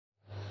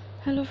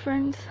Hello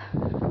friends,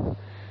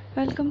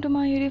 welcome to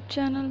my YouTube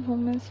channel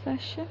Women's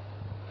Fashion.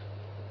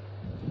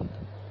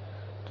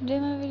 Today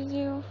my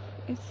video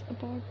is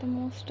about the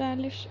most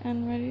stylish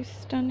and very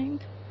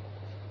stunning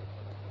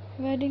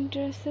wedding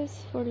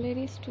dresses for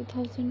ladies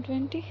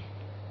 2020.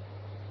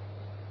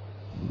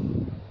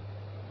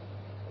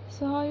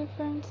 So how are you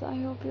friends?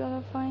 I hope you all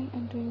are fine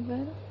and doing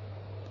well.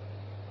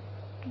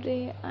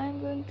 Today I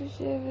am going to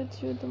share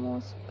with you the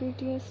most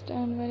prettiest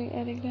and very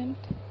elegant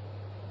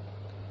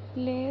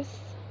lace,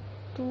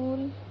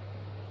 tulle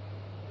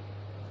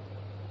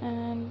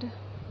and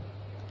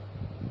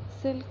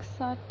silk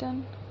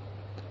satin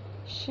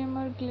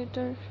shimmer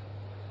glitter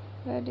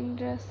wedding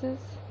dresses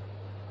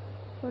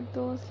for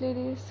those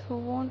ladies who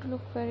want to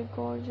look very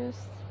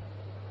gorgeous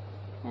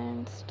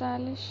and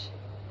stylish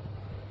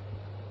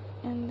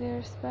in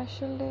their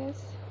special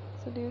days.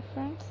 So dear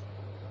friends,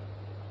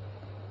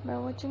 by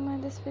watching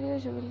this video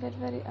you will get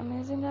very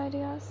amazing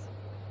ideas.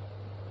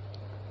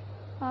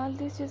 All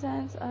these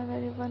designs are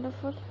very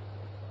wonderful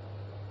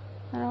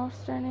and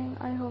outstanding.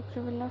 I hope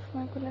you will love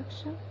my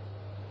collection.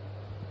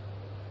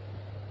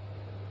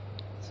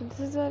 So this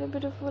is very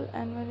beautiful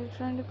and very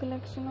trendy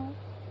collection of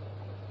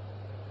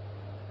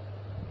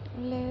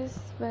lace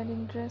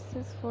wedding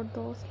dresses for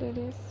those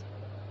ladies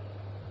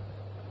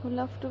who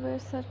love to wear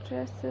such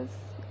dresses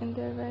in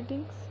their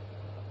weddings.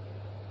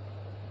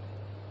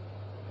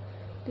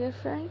 Dear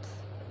friends,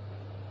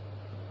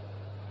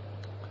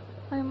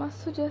 I must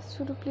suggest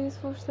you to please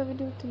watch the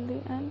video till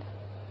the end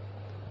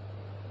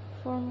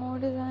for more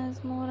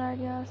designs, more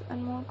ideas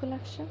and more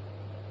collection.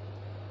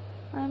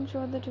 I am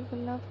sure that you will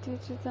love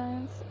these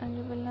designs and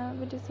you will never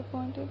be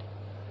disappointed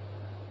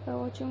by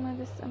watching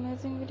this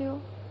amazing video.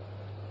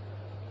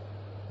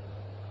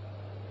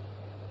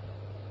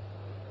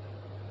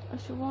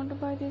 If you want to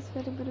buy these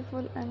very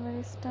beautiful and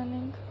very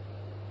stunning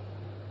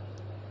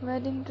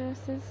wedding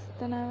dresses,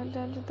 then I will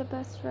tell you the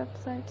best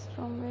websites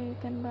from where you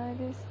can buy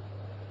these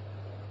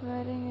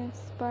wedding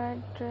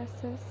inspired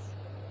dresses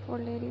for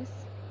ladies.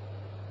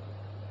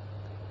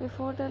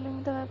 Before telling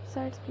you the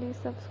websites, please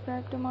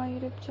subscribe to my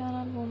YouTube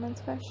channel Women's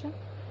Fashion,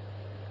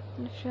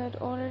 and if you had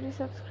already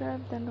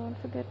subscribed, then don't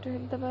forget to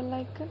hit the bell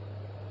icon.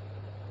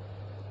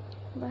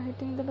 By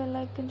hitting the bell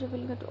icon you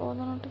will get all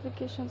the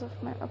notifications of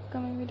my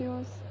upcoming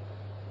videos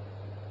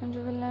and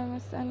you will never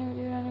miss any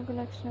video or any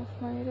collection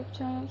of my YouTube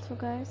channel. So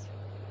guys,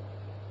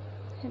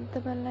 hit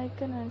the bell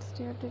icon and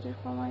stay updated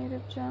for my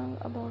YouTube channel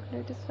about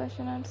latest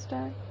fashion and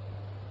style.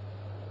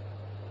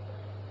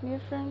 Dear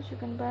friends, you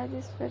can buy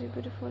these very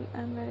beautiful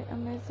and very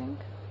amazing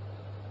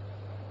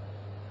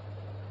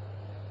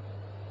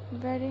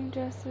wedding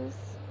dresses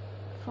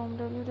from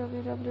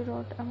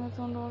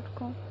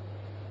www.amazon.com,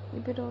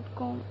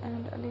 ebay.com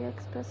and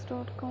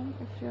aliexpress.com.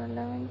 If you are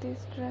loving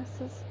these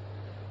dresses,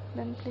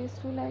 then please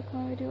do like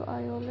my video.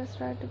 I always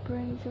try to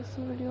bring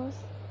useful videos.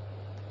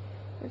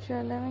 If you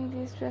are loving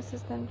these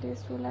dresses, then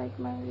please do like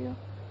my video.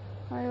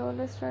 I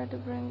always try to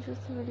bring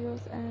useful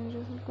videos and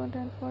useful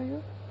content for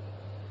you.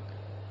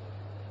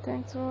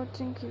 Thanks for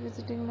watching. Keep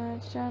visiting my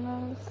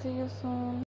channel. See you soon.